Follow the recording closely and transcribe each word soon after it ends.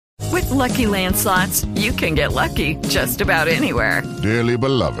Lucky Land Slots, you can get lucky just about anywhere. Dearly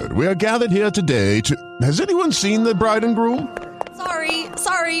beloved, we are gathered here today to... Has anyone seen the bride and groom?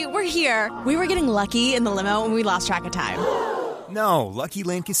 Sorry, we're here. We were getting lucky in the limo and we lost track of time. No, Lucky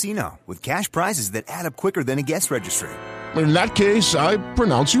Land Casino, with cash prizes that add up quicker than a guest registry. In that case, I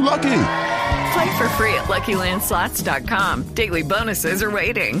pronounce you lucky. Play for free at LuckyLandSlots.com. Daily bonuses are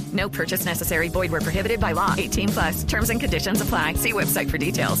waiting. No purchase necessary. Void where prohibited by law. 18+. Terms and conditions apply. See website for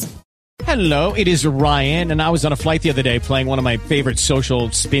details. Hello, it is Ryan, and I was on a flight the other day playing one of my favorite social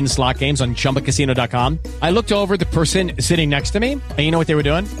spin slot games on ChumbaCasino.com. I looked over at the person sitting next to me, and you know what they were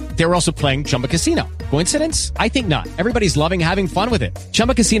doing? They were also playing Chumba Casino. Coincidence? I think not. Everybody's loving having fun with it.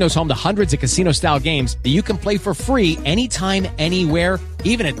 Chumba Casino is home to hundreds of casino-style games that you can play for free anytime, anywhere,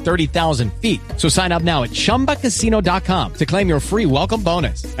 even at 30,000 feet. So sign up now at ChumbaCasino.com to claim your free welcome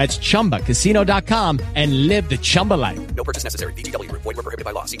bonus. That's ChumbaCasino.com and live the Chumba life. No purchase necessary. VGW. Void where prohibited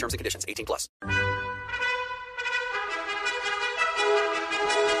by law. See terms and conditions. 18+.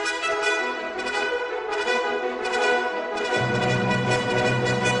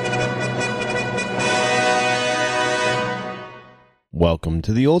 Welcome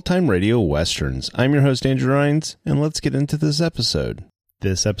to the Old Time Radio Westerns. I'm your host, Andrew Rhynes, and let's get into this episode.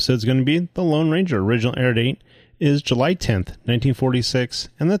 This episode is going to be The Lone Ranger. Original air date is July 10th, 1946,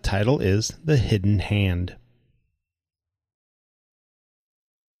 and the title is The Hidden Hand.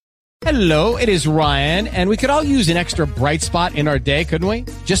 Hello, it is Ryan, and we could all use an extra bright spot in our day, couldn't we?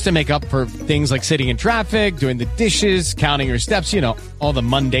 Just to make up for things like sitting in traffic, doing the dishes, counting your steps, you know, all the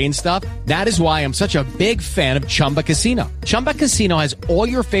mundane stuff. That is why I'm such a big fan of Chumba Casino. Chumba Casino has all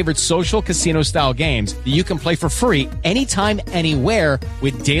your favorite social casino-style games that you can play for free anytime, anywhere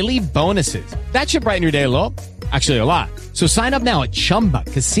with daily bonuses. That should brighten your day a little. Actually, a lot. So sign up now at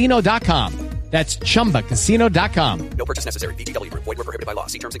ChumbaCasino.com. That's ChumbaCasino.com. No purchase necessary. VGW. Void where prohibited by law.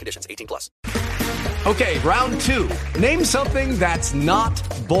 See terms and conditions. 18+. Okay, round two. Name something that's not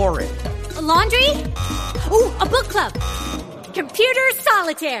boring. A laundry? Ooh, a book club. Computer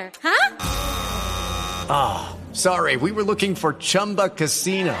solitaire, huh? Ah, sorry. We were looking for Chumba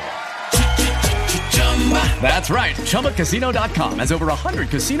Casino. That's right. ChumbaCasino.com has over 100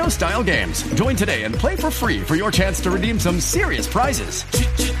 casino-style games. Join today and play for free for your chance to redeem some serious prizes.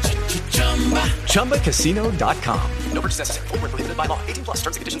 ChumbaCasino.com. No purchase necessary. Void where prohibited by law. 18+. Terms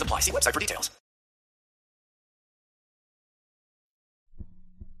and conditions apply. See website for details.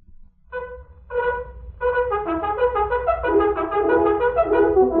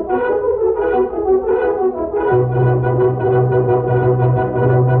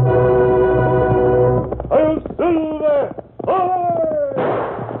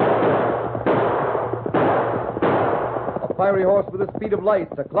 Fiery horse with a speed of light,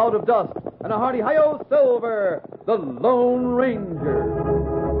 a cloud of dust, and a hearty hi-yo Silver, the Lone Ranger.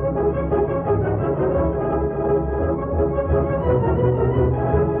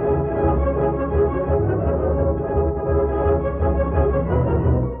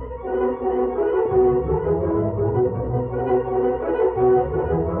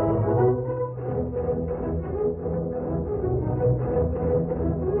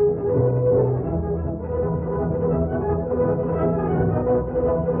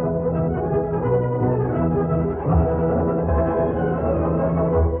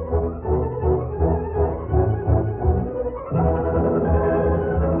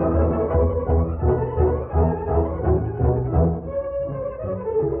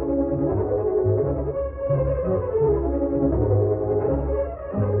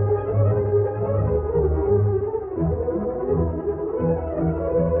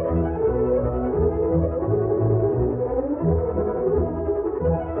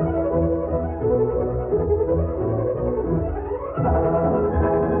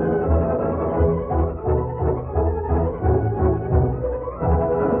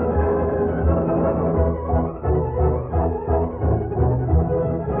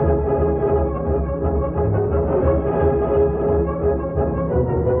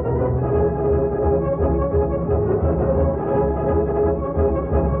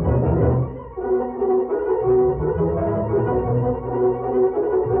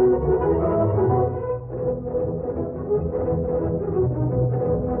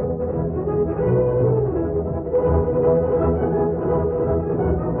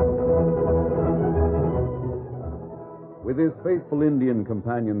 With his faithful Indian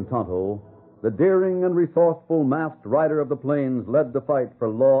companion Tonto, the daring and resourceful masked rider of the plains led the fight for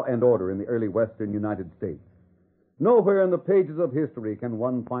law and order in the early western United States. Nowhere in the pages of history can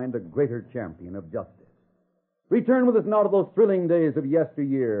one find a greater champion of justice. Return with us now to those thrilling days of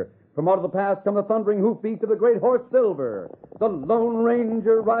yesteryear, From out of the past come the thundering hoofbeats of the great horse Silver. The Lone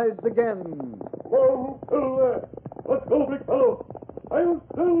Ranger rides again. Whoa, Silver! Let's go, big fellow! I'm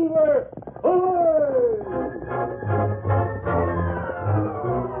Silver!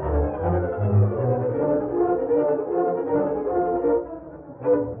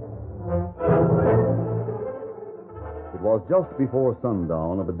 It was just before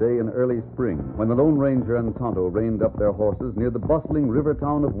sundown of a day in early spring when the Lone Ranger and Tonto reined up their horses near the bustling river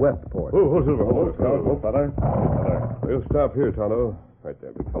town of Westport. Oh, Silver, hold fella. We'll stop here, Tonto. Right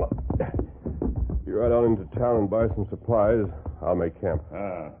there, big fella. You ride on into town and buy some supplies. I'll make camp.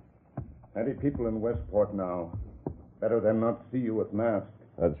 Plenty people in Westport now. Better than not see you with masks.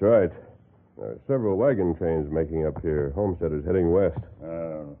 That's right. There are several wagon trains making up here. Homesteaders heading west.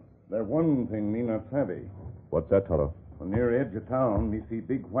 There's one thing me not savvy. What's that, Tonto? On near edge of town, me see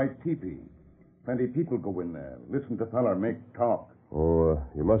big white teepee. Plenty people go in there. Listen to feller make talk. Oh,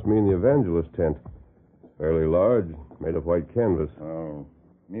 you must mean the evangelist tent. Fairly large, made of white canvas. Oh,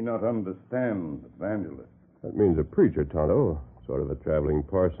 me not understand evangelist. That means a preacher, Tonto. Sort of a traveling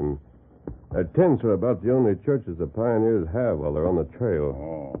parson. Tents are about the only churches the pioneers have while they're on the trail.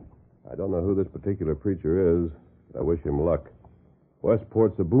 Oh. I don't know who this particular preacher is, but I wish him luck.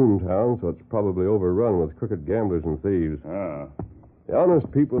 Westport's a boom town, so it's probably overrun with crooked gamblers and thieves. The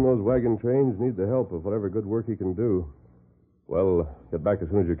honest people in those wagon trains need the help of whatever good work he can do. Well, get back as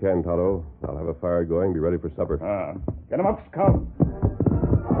soon as you can, Tonto. I'll have a fire going. Be ready for supper. Get 'em up, Scout.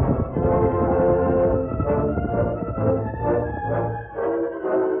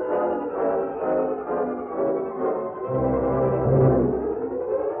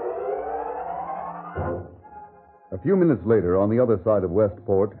 A few minutes later, on the other side of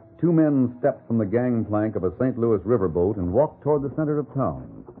Westport, two men stepped from the gangplank of a St. Louis riverboat and walked toward the center of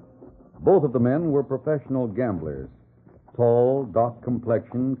town. Both of the men were professional gamblers. Tall, dark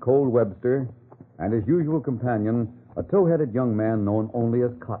complexion, Cole Webster, and his usual companion, a tow-headed young man known only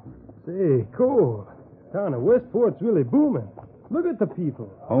as Cotton. Say, Cole, town of Westport's really booming. Look at the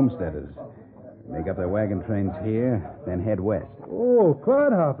people. Homesteaders. Make up their wagon trains here, then head west. Oh,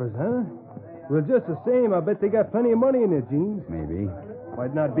 clodhoppers, huh? Well, just the same, I bet they got plenty of money in their jeans. Maybe.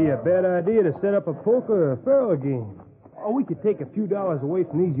 Might not be a bad idea to set up a poker or faro game. Oh, we could take a few dollars away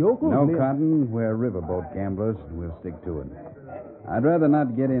from these yokels. No, Cotton. We're riverboat gamblers, and we'll stick to it. I'd rather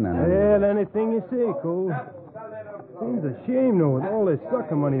not get in on it. Well, anything you say, Cole. Seems a shame, though, with all this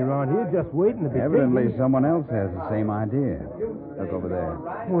sucker money around here just waiting to be Evidently, taken. someone else has the same idea. Look over there.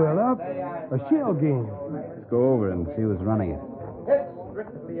 Well, up. A shell game. Let's go over and see who's running it. It's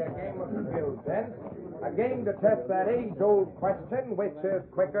strictly a game of skill, gents. A game to test that age-old question, which is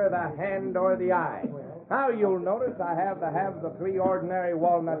quicker, the hand or the eye. Now, you'll notice I have the halves of 3 ordinary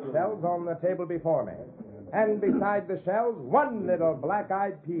walnut shells on the table before me. And beside the shells, 1 little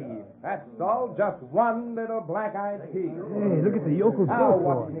black-eyed pea. That's all, just 1 little black-eyed pea. Hey, look at the yokels. Now,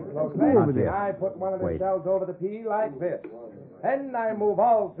 watch me closely. Over there. I put one of the shells over the pea like this. Then I move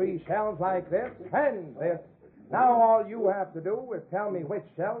all 3 shells like this and this. Now all you have to do is tell me which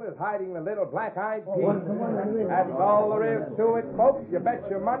shell is hiding the little black-eyed pea. That's all there is to it, folks. You bet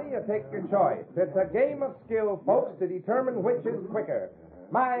your money, you take your choice. It's a game of skill, folks, to determine which is quicker,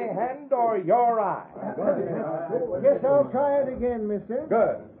 my hand or your eye. Guess I'll try it again, mister.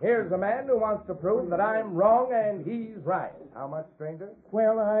 Good. Here's a man who wants to prove that I'm wrong and he's right. How much, stranger?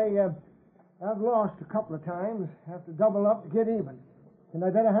 Well, I've lost a couple of times. Have to double up to get even. Can I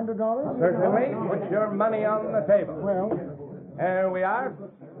bet $100? Certainly. Put your money on the table. Well, there we are.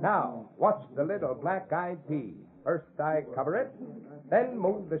 Now, watch the little black-eyed pea. First I cover it, then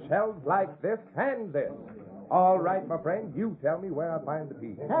move the shells like this and this. All right, my friend, you tell me where I find the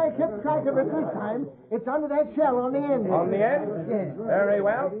pea. I kept track of it this time. It's under that shell on the end. On the end? Yes. Very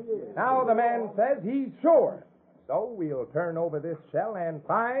well. Now the man says he's sure. So we'll turn over this shell and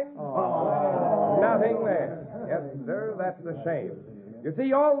find nothing there. Yes, sir, that's a shame. You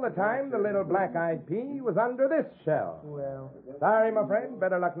see, all the time, the little black-eyed pea was under this shell. Well, sorry, my friend.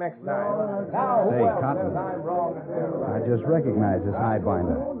 Better luck next time. Now, Say, who else Cotton. says I'm wrong? I just recognize this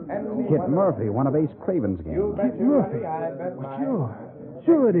highbinder. Kit Murphy, one of Ace Craven's You gang. bet your money, I bet mine.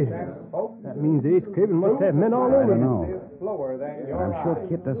 Sure it is. That means Ace Craven must have men all I over don't him. know. Slower than your I'm sure eye.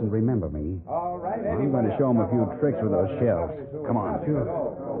 Kit doesn't remember me. All right, I'm going to show him a few tricks with those shells. Come on.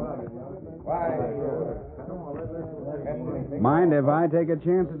 Mind if I take a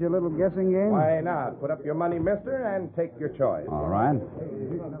chance at your little guessing game? Why not? Put up your money, mister, and take your choice. All right.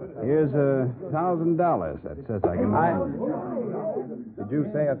 Here's $1,000. That says I can... Did you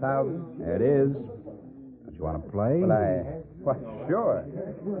say 1,000? It is. Don't you want to play? Why, sure.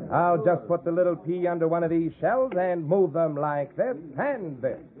 I'll just put the little pea under one of these shells and move them like this and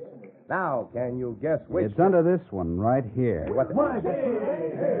this. Now, can you guess which... It's under this one, right here. What the...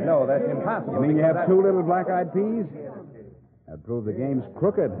 No, that's impossible. You mean you have two little black-eyed peas? That proves the game's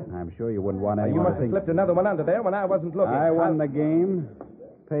crooked. I'm sure you wouldn't want anyone You must to have think... slipped another one under there when I wasn't looking. I won the game.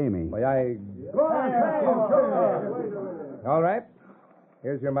 Pay me. Why, All right.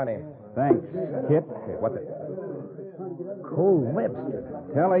 Here's your money. Thanks, Kit. What the... Cole Webster.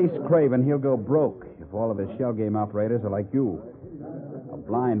 Tell Ace Craven he'll go broke if all of his shell game operators are like you. A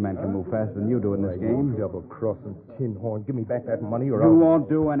blind man can move faster than you do in this game. Double-crossing tin horn. Give me back that money or You won't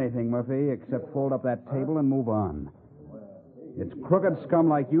do anything, Murphy, except fold up that table and move on. It's crooked scum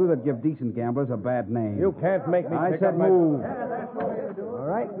like you that give decent gamblers a bad name. You can't make me I pick said up my... move. All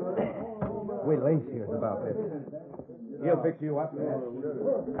right. Wait till Ace hears about this. He'll fix you up.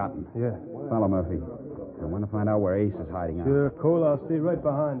 Cotton. Yeah. Follow Murphy. I want to find out where Ace is hiding out. Sure, Cole, I'll stay right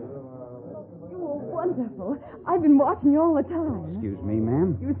behind you. Oh, wonderful. I've been watching you all the time. Excuse me,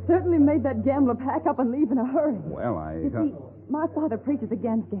 ma'am? You certainly made that gambler pack up and leave in a hurry. Well, You see, my father preaches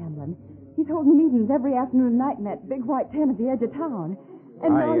against gambling. He's holding meetings every afternoon and night in that big white tent at the edge of town.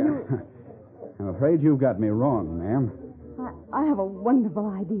 And now you... I'm afraid you've got me wrong, ma'am. I have a wonderful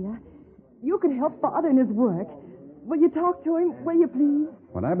idea. You could help Father in his work. Will you talk to him, will you, please?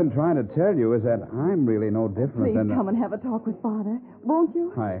 What I've been trying to tell you is that I'm really no different Please than... come and have a talk with Father, won't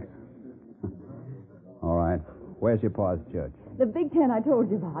you? All right. Where's your pa's church? The big tent I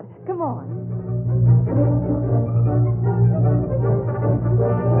told you about. Come on.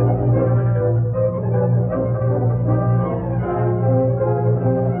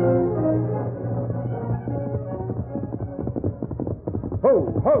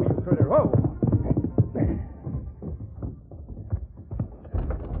 Ho, ho, you critter, ho!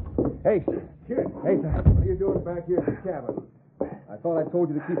 Ace. Ace, what are you doing back here at the cabin? I thought I told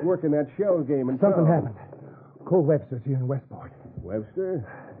you to keep working that shell game and Something happened. Cole Webster's here in Westport. Webster?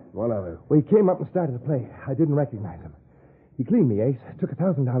 What of it? Well, he came up and started to play. I didn't recognize him. He cleaned me, Ace. Took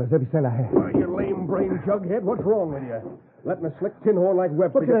 $1,000, every cent I had. Why, you lame-brained jughead. What's wrong with you? Letting a slick tin horn like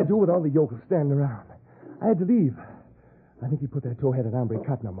Webster... What could I do with all the yokels standing around? I had to leave. I think he put that toe-headed hombre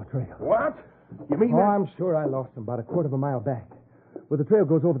Cotton on my trail. What? You mean that? I'm sure I lost him about a quarter of a mile back. Where the trail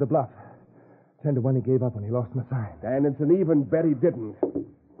goes over the bluff. 10 to 1 he gave up when he lost my sign. And it's an even bet he didn't.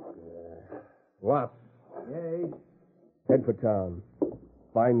 What? Yay. Head for town.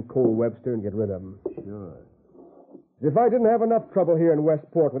 Find Cole Webster and get rid of him. Sure. If I didn't have enough trouble here in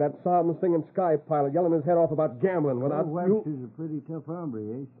Westport with that psalm-singing sky pilot yelling his head off about gambling without Webster's a pretty tough hombre,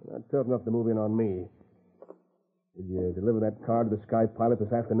 eh? Not tough enough to move in on me. Did you deliver that card to the sky pilot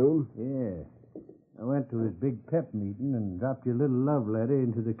this afternoon? Yeah. I went to his big pep meeting and dropped your little love letter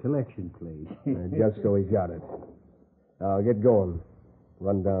into the collection plate. Just so he's got it. Now, get going.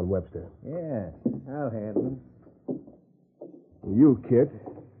 Run down Webster. Yeah, I'll handle him. You, Kit,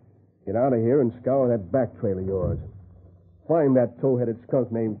 get out of here and scour that back trail of yours. Find that toe-headed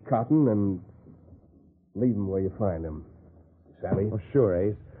skunk named Cotton and leave him where you find him. Savvy? Oh, sure,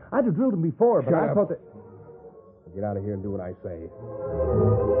 Ace. I'd have drilled him before, but Shut I up. thought that... Get out of here and do what I say.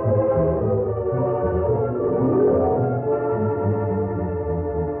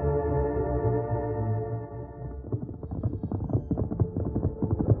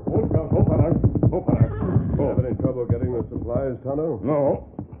 Have any trouble getting the supplies, Tonto? No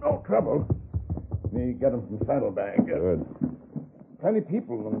trouble. Me get 'em from Saddlebag. Good. Plenty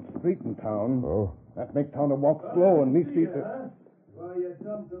people on the street in town. Oh? That make Tonto walk slow and me see Well, you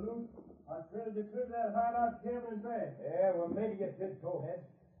jumped the loot. I tried to clear that hideout cabin and back. Yeah, well, maybe you did, towhead.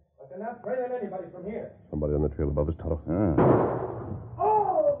 But they're not trailing anybody from here. Somebody on the trail above us, Tonto.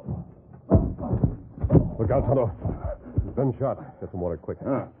 Oh! Look out, Tonto. He's been shot. Get some water quick.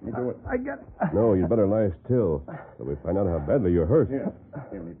 Me do it. I got... No, you'd better lie still so we find out how badly you're hurt. Here,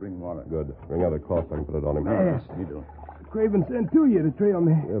 me bring water. Good. Bring out a cloth so I can put it on him. Yes. Me do. Craven sent to you to trail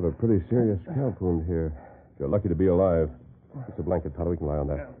me. We have a pretty serious scalp wound here. You're lucky to be alive. It's a blanket, Tonto. We can lie on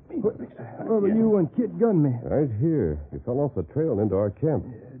that. Where were you when Kit gunned me? Right here. You fell off the trail and into our camp.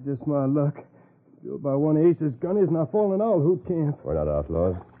 Just my luck. Killed by one of Ace's gunnies, and I fall in all hoot camp. We're not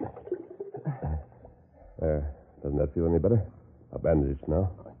outlaws. There. Doesn't that feel any better? A bandage now.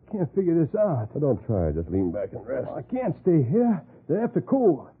 I can't figure this out. Well, don't try. Just lean back and rest. I can't stay here. They're after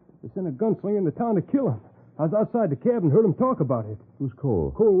Cole. They sent a gunslinger into town to kill him. I was outside the cabin and heard him talk about it. Who's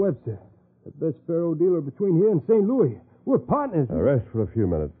Cole? Cole Webster. The best faro dealer between here and St. Louis. We're partners. Now rest for a few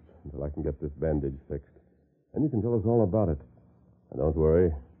minutes until I can get this bandage fixed. And you can tell us all about it. And don't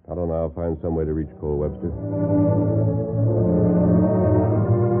worry. Tonto and I'll find some way to reach Cole Webster.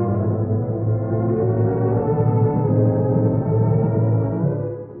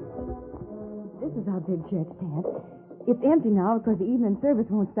 This is our big church tent. It's empty now because the evening service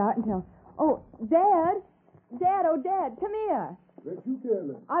won't start until... Oh, Dad! Dad, come here. That's you,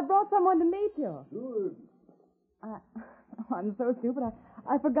 Carolyn. I brought someone to meet you. Good. I'm so stupid.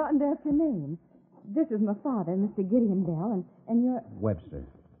 I've forgotten to ask your name. This is my father, Mr. Gideon Bell, and you're... Webster.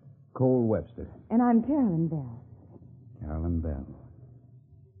 Cole Webster. And I'm Carolyn Bell. Carolyn Bell.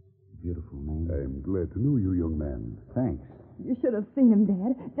 Beautiful name. I'm glad to know you, young man. Thanks. You should have seen him,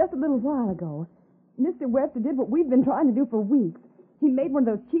 Dad, just a little while ago. Mr. Webster did what we've been trying to do for weeks. He made one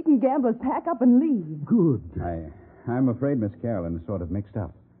of those cheating gamblers pack up and leave. Good. I'm afraid Miss Carolyn is sort of mixed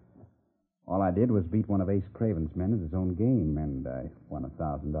up. All I did was beat one of Ace Craven's men at his own game, and I won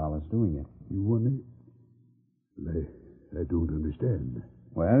 $1,000 doing it. You won it? I don't understand.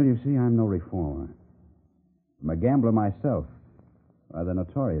 Well, you see, I'm no reformer. I'm a gambler myself. Rather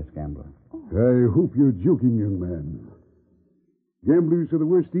notorious gambler. I hope you're joking, young man. Gamblers are the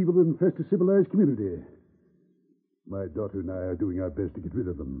worst evil that infest a civilized community. My daughter and I are doing our best to get rid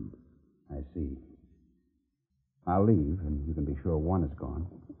of them. I see. I'll leave, and you can be sure one is gone.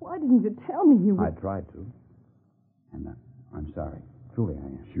 Why didn't you tell me you were... I tried to. And I'm sorry. Truly, I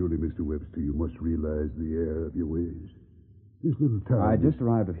am. Surely, Mr. Webster, you must realize the error of your ways. This little town... I just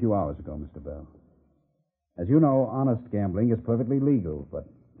arrived a few hours ago, Mr. Bell. As you know, honest gambling is perfectly legal, but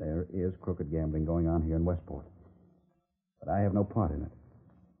there is crooked gambling going on here in Westport. But I have no part in it.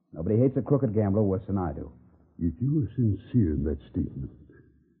 Nobody hates a crooked gambler worse than I do. If you are sincere in that statement,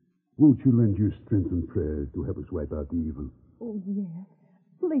 won't you lend your strength and prayers to help us wipe out the evil? Oh, yes.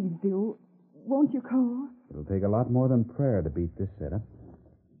 Please do. Won't you, Cole? It'll take a lot more than prayer to beat this setup.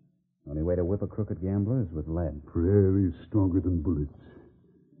 The only way to whip a crooked gambler is with lead. Prayer is stronger than bullets.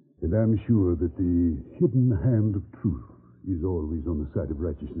 And I'm sure that the hidden hand of truth is always on the side of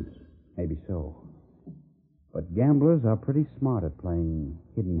righteousness. Maybe so. But gamblers are pretty smart at playing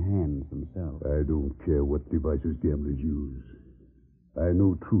hidden hands themselves. I don't care what devices gamblers use. I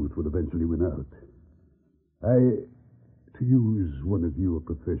know truth will eventually win out. To use one of your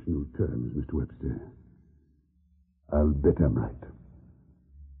professional terms, Mr. Webster, I'll bet I'm right.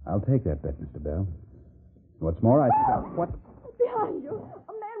 I'll take that bet, Mr. Bell. What's more, I think I'll... What? Behind you.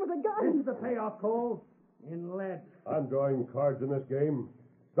 A man with a gun. This is the payoff, Cole. In lead. I'm drawing cards in this game.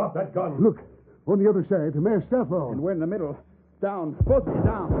 Drop that gun. Look, on the other side, the mayor's staff law. And we're in the middle. Down. Both of you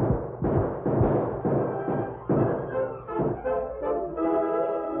down.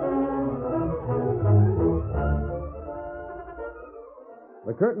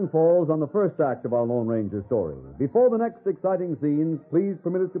 The curtain falls on the first act of our Lone Ranger story. Before the next exciting scenes, please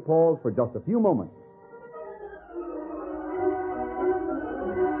permit us to pause for just a few moments.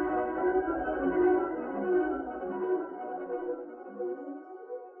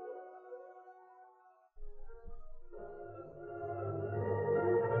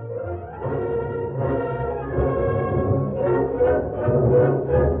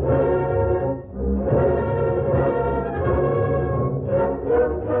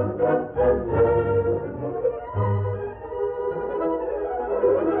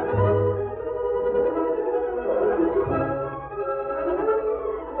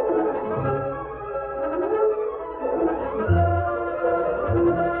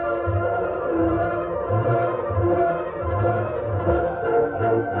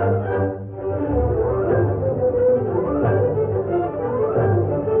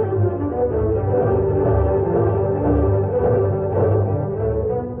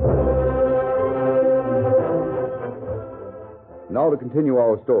 Now to continue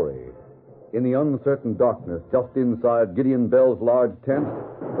our story. In the uncertain darkness just inside Gideon Bell's large tent,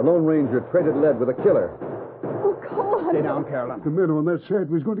 the Lone Ranger traded lead with a killer. Oh, Cole. Stay down, Carolyn. The man on that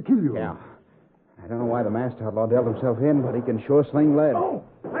side was going to kill you. Yeah. I don't know why the masked outlaw dealt himself in, but he can sure sling lead. Oh,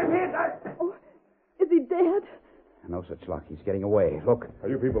 I'm hit. Oh, is he dead? No such luck. He's getting away. Look. Are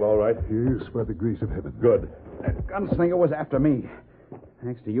you people all right? Yes, by the grace of heaven. Good. That gunslinger was after me.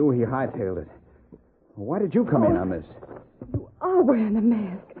 Thanks to you, he hightailed it. Why did you come in on this? You are wearing a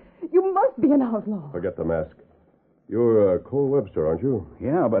mask. You must be an outlaw. Forget the mask. You're Cole Webster, aren't you?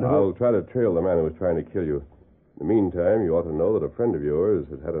 Yeah, but... I'll try to trail the man who was trying to kill you. In the meantime, you ought to know that a friend of yours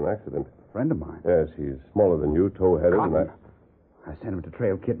has had an accident. Friend of mine? Yes, he's smaller than you, tow-headed. Cotton. I sent him to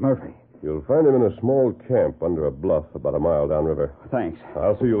trail Kit Murphy. You'll find him in a small camp under a bluff about a mile downriver. Thanks.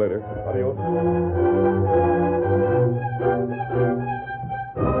 I'll see you later. Adios.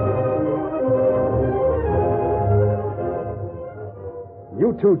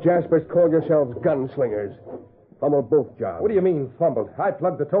 You two Jaspers call yourselves gunslingers. Fumbled both jobs. What do you mean, fumbled? I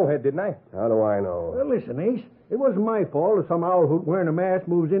plugged the towhead, didn't I? How do I know? Well, listen, Ace. It wasn't my fault if some owl hoot wearing a mask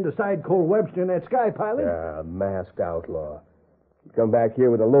moves in to side Cole Webster in that sky pilot. Yeah, masked outlaw. Come back here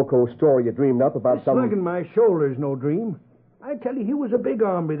with a loco story you dreamed up about some... Slugging my shoulder's no dream. I tell you, he was a big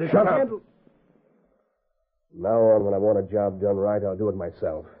hombre that Shut could up. handle... From now on, when I want a job done right, I'll do it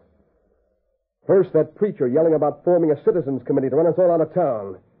myself. First, that preacher yelling about forming a citizens committee to run us all out of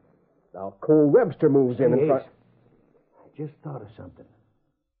town. Now, Cole Webster moves in and Ace, I just thought of something.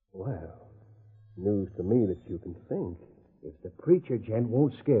 Well, news to me that you can think. If the preacher gent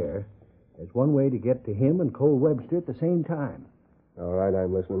won't scare, there's one way to get to him and Cole Webster at the same time. All right,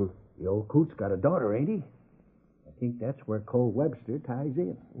 I'm listening. The old coot's got a daughter, ain't he? I think that's where Cole Webster ties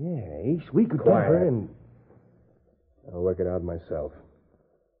in. Yeah, Ace, we could Quiet. get her in. I'll work it out myself.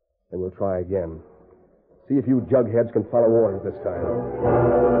 Then we'll try again. See if you jugheads can follow orders this time.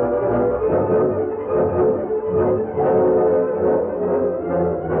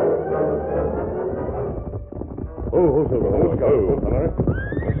 Oh, Silver.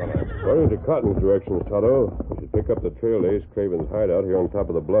 According to Cotton's directions, Toto, we should pick up the trail to Ace Craven's hideout here on top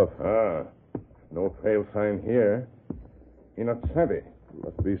of the bluff. No trail sign here. He not savvy.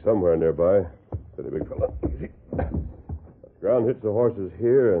 Must be somewhere nearby. Steady, big fella. Easy. Ground hitch the horses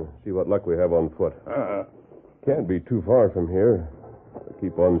here and see what luck we have on foot. Can't be too far from here. We'll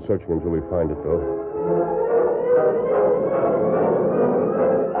keep on searching until we find it, though.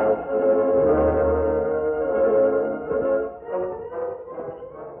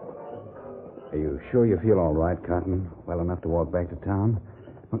 Are you sure you feel all right, Cotton? Well enough to walk back to town?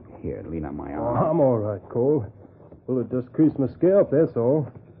 Look, here, lean on my arm. I'm all right, Cole. Bullet just creased my scalp, that's all.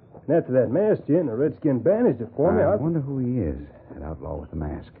 And after that masked gent, the redskin bandaged it for me. I wonder who he is, that outlaw with the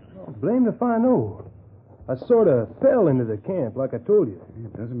mask. Blamed if I know. I sort of fell into the camp, like I told you.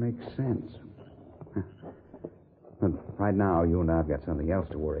 It doesn't make sense. But right now, you and I have got something else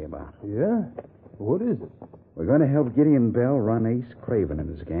to worry about. Yeah? What is it? We're going to help Gideon Bell run Ace Craven and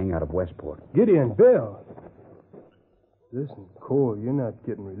his gang out of Westport. Gideon Bell? Listen, Cole, you're not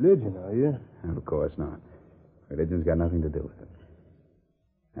getting religion, are you? Of course not. Religion's got nothing to do with it.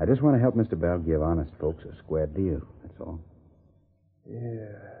 I just want to help Mr. Bell give honest folks a square deal, that's all.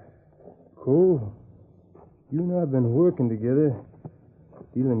 Yeah. Cole, you and I have been working together,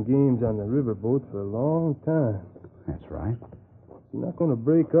 dealing games on the riverboat for a long time. That's right. You're not going to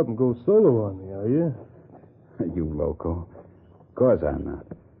break up and go solo on me, are you? You loco. Of course I'm not.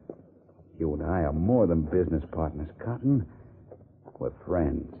 You and I are more than business partners, Cotton. We're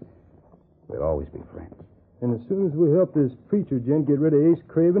friends. We'll always be friends. And as soon as we help this preacher gent get rid of Ace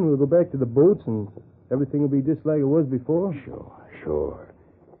Craven, we'll go back to the boats and everything will be just like it was before? Sure.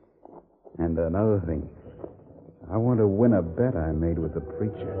 And another thing. I want to win a bet I made with the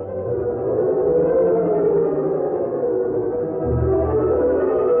preacher.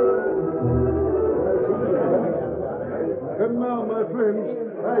 And now, my friends,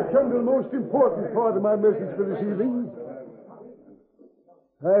 I come to the most important part of my message for this evening.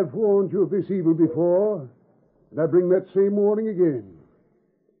 I've warned you of this evil before, and I bring that same warning again.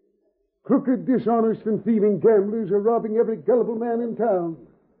 Crooked, dishonest, and thieving gamblers are robbing every gullible man in town.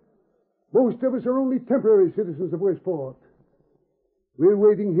 Most of us are only temporary citizens of Westport. We're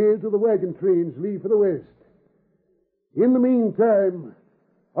waiting here till the wagon trains leave for the west. In the meantime,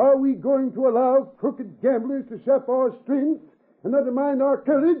 are we going to allow crooked gamblers to sap our strength and undermine our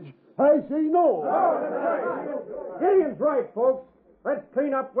courage? I say no. Gideon's right, folks. Let's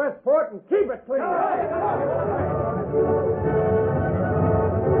clean up Westport and keep it clean.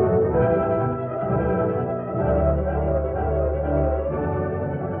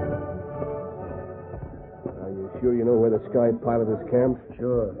 Sure you know where the Sky Pilot is camped?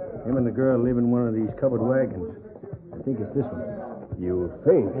 Sure. Him and the girl live in one of these covered wagons. I think it's this one. You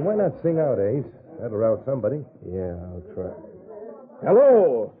think? Well, why not sing out, Ace? That'll rouse somebody. Yeah, I'll try.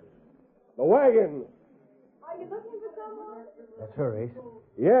 Hello! The wagon! Are you looking for someone? That's her, Ace.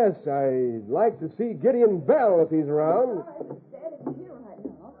 Yes, I'd like to see Gideon Bell if he's around. Dad isn't here right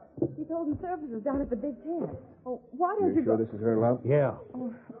now. He's holding services down at the big tent. Oh, why don't You you sure go... this is her, love? Yeah.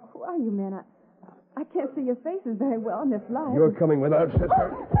 Oh, who are you, men? I can't see your faces very well in this light. You're coming with us,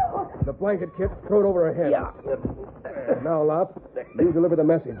 sister. The blanket kit, throw it over her head. Yeah. Now, Lop, you deliver the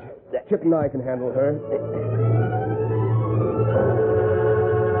message. Chip and I can handle her.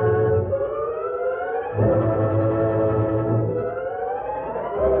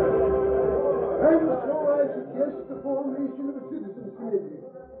 And so I suggest the formation of a citizens committee.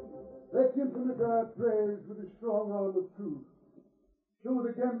 Let's implement our prayers with a strong arm of truth. Show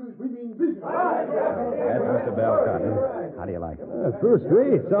the gamblers we mean business. That's Mr. Bell, Cotton. How do you like it? First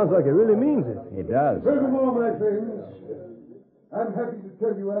rate. Sounds like it really means it. It does. Furthermore, my friends, I'm happy to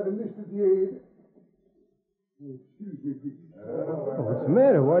tell you I've enlisted the aid. Excuse me, please. What's the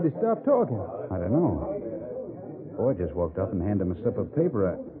matter? Why'd you stop talking? I don't know. Boy just walked up and handed him a slip of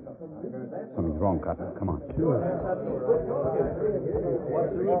paper. Something's wrong, Cotton. Come on.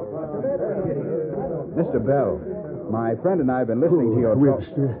 Mr. Bell, my friend and I have been listening to your talk.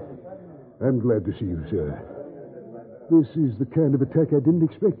 Webster, I'm glad to see you, sir. This is the kind of attack I didn't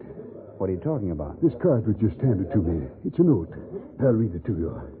expect. What are you talking about? This card was just handed to me. It's a note. I'll read it to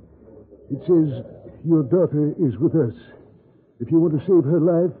you. It says, your daughter is with us. If you want to save her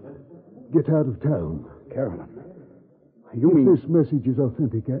life, get out of town. Carolyn, you mean... If this message is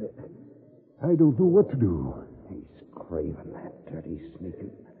authentic, I don't know what to do. He's craven, that dirty,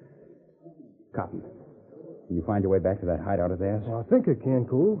 sneaking... Cotton, can you find your way back to that hideout of theirs? Well, I think I can,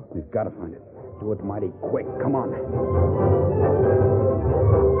 Cole. We've got to find it. Do it mighty quick. Come on.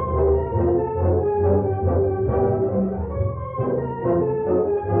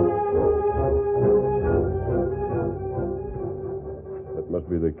 That must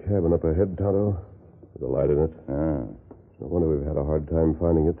be the cabin up ahead, Tonto. With a light in it. Ah. No wonder we've had a hard time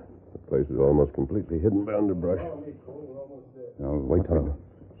finding it. The place is almost completely hidden by underbrush. Now, Wait, Tonto.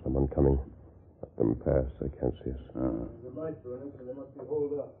 Someone coming. Let them pass. They can't see us. Ah. The light's burning, so they must be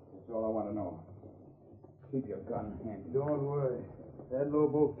holed up. That's all I want to know. Keep your gun handy. Don't worry. That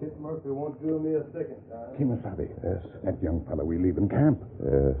Lobo Kit Murphy won't do me a second time. Kimasabi. Yes. That young fellow we leave in camp.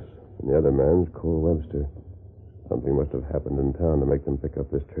 Yes. And the other man's Cole Webster. Something must have happened in town to make them pick up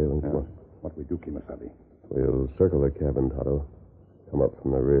this trail and come up. What we do, Kimasabi? We'll circle the cabin, Tonto. Come up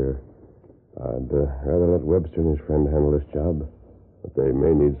from the rear. I'd rather let Webster and his friend handle this job, but they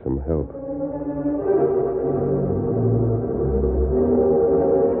may need some help.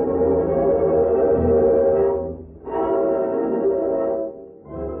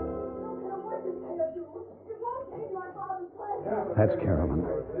 That's Carolyn.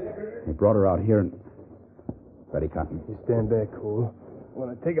 They brought her out here and... Ready, Cotton? You stand back, Cole.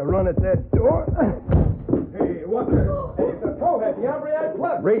 Want to take a run at that door? Hey, what's this? Hey, it's a towhead, the hombre I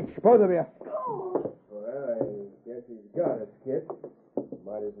plugged. Reach, both of you. Well, I guess he's got it, Kit.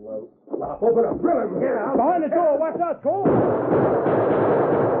 Might as well... Open up, drill him. Get out. Behind the door. Watch out, Cole.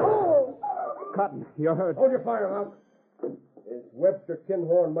 Cotton, you're hurt. Hold your fire, Hawk. This Webster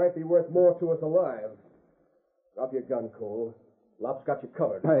Kinhorn might be worth more to us alive. Drop your gun, Cole. Lop's got you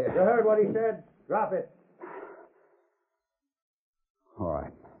covered. Hey. You heard what he said. Drop it. All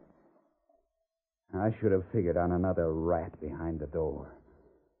right. I should have figured on another rat behind the door.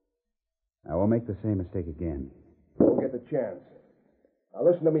 I won't make the same mistake again. Don't get the chance. Now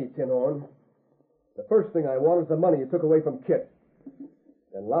listen to me, Tinhorn. The first thing I want is the money you took away from Kit.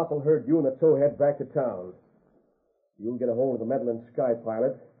 Then Lop will herd you and the towhead back to town. You'll get a hold of the meddling sky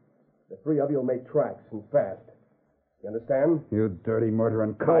pilot. The three of you will make tracks, and fast. You understand? You dirty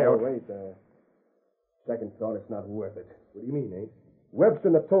murdering coyote. Oh, wait. Second thought, it's not worth it. What do you mean, eh? Webster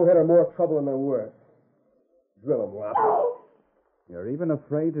and the towhead are more trouble than they're worth. Drill 'em, Lop. You're even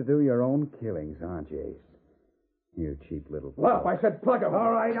afraid to do your own killings, aren't you, Ace? You cheap little... Lop, I said plug 'em.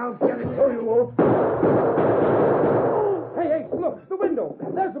 All right, I'll get it. So you won't. Hey, look, the window.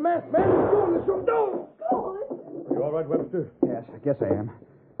 There's the masked man who's doing the shoot. No! You all right, Webster? Yes, I guess I am.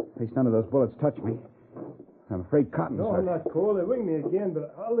 At least none of those bullets touch me. I'm afraid Cotton's No, hurt. I'm not cold. They winged me again,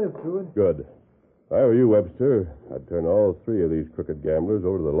 but I'll live through it. Good. If I were you, Webster, I'd turn all three of these crooked gamblers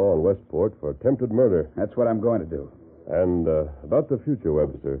over to the law in Westport for attempted murder. That's what I'm going to do. And about the future,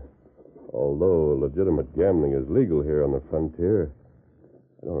 Webster. Although legitimate gambling is legal here on the frontier,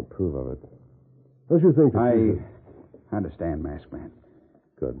 I don't approve of it. Don't you think that I understand, Masked Man.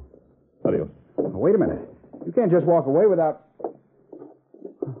 Good. Adios. Wait a minute. You can't just walk away without...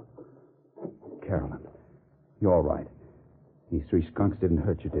 Carolyn, you're all right. These three skunks didn't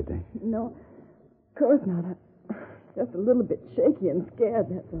hurt you, did they? No, of course not. I'm just a little bit shaky and scared,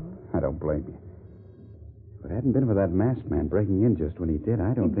 that's all. I don't blame you. If it hadn't been for that masked man breaking in just when he did,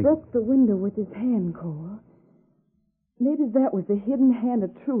 I don't He think... broke the window with his hand, Cole. Maybe that was the hidden hand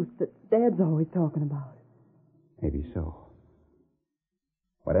of truth that Dad's always talking about. Maybe so.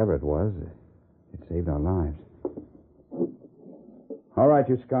 Whatever it was, it saved our lives. All right,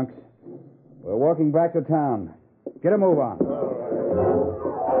 you skunks. We're walking back to town. Get a move on.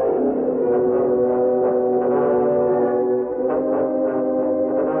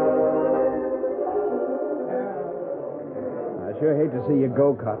 I sure hate to see you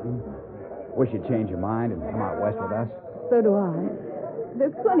go, Cotton. Wish you'd change your mind and come out west with us. So do I.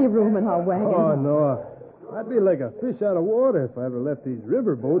 There's plenty of room in our wagon. Oh, no. I'd be like a fish out of water if I ever left these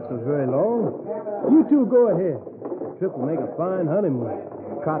river boats for very long. You two go ahead. The trip will make a fine honeymoon.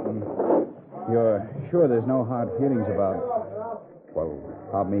 Cotton, you're sure there's no hard feelings about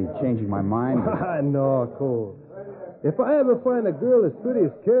me changing my mind? No, Cole. If I ever find a girl as pretty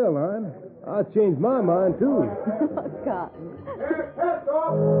as Caroline, I changed my mind, too. Cotton.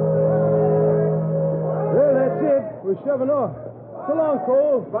 Well, that's it. We're shoving off. So long,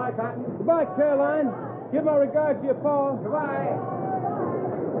 Cole. Goodbye, Cotton. Goodbye, Caroline. Give my regards to your pa. Goodbye.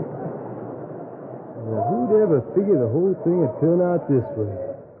 Now, who'd ever figure the whole thing would turn out this way?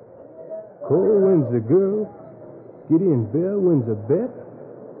 Cole wins the girl, Gideon Bell wins a bet,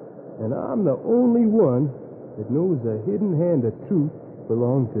 and I'm the only one that knows the hidden hand of truth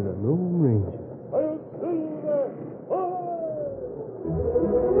belongs to the Lone Ranger.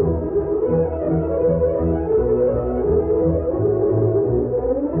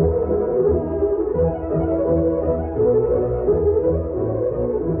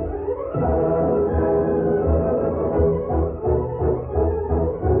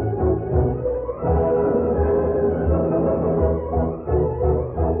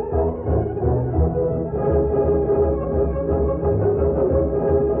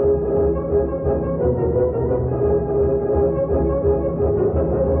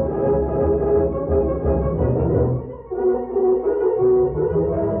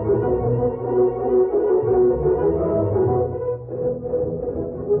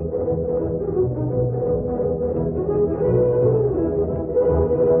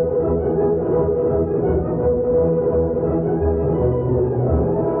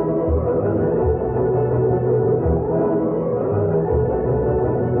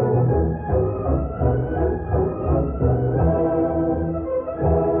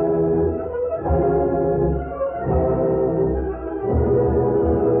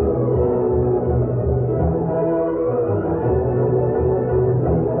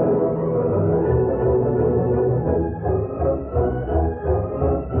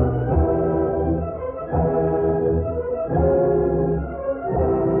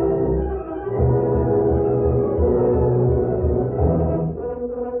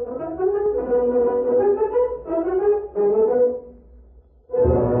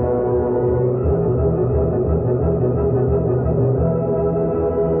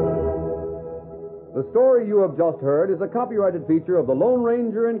 The story you have just heard is a copyrighted feature of the Lone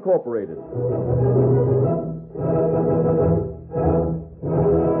Ranger Incorporated.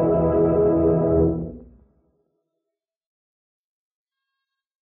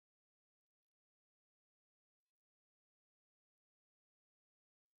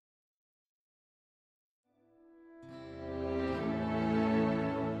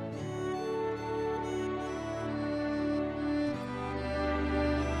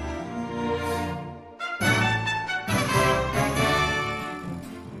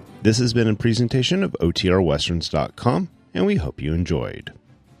 This has been a presentation of OTRWesterns.com, and we hope you enjoyed.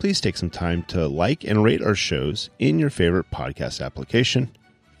 Please take some time to like and rate our shows in your favorite podcast application.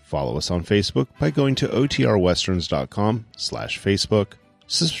 Follow us on Facebook by going to OTRWesterns.com/Facebook.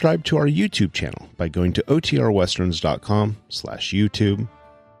 Subscribe to our YouTube channel by going to OTRWesterns.com/YouTube.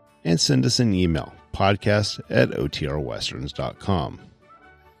 And send us an email, podcast@OTRWesterns.com.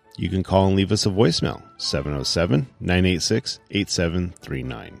 You can call and leave us a voicemail,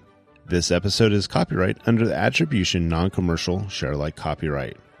 707-986-8739. This episode is copyright under the Attribution Non-Commercial Share-alike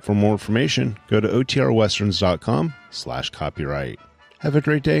copyright. For more information, go to OTRWesterns.com/copyright. Have a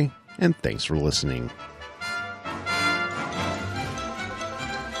great day, and thanks for listening.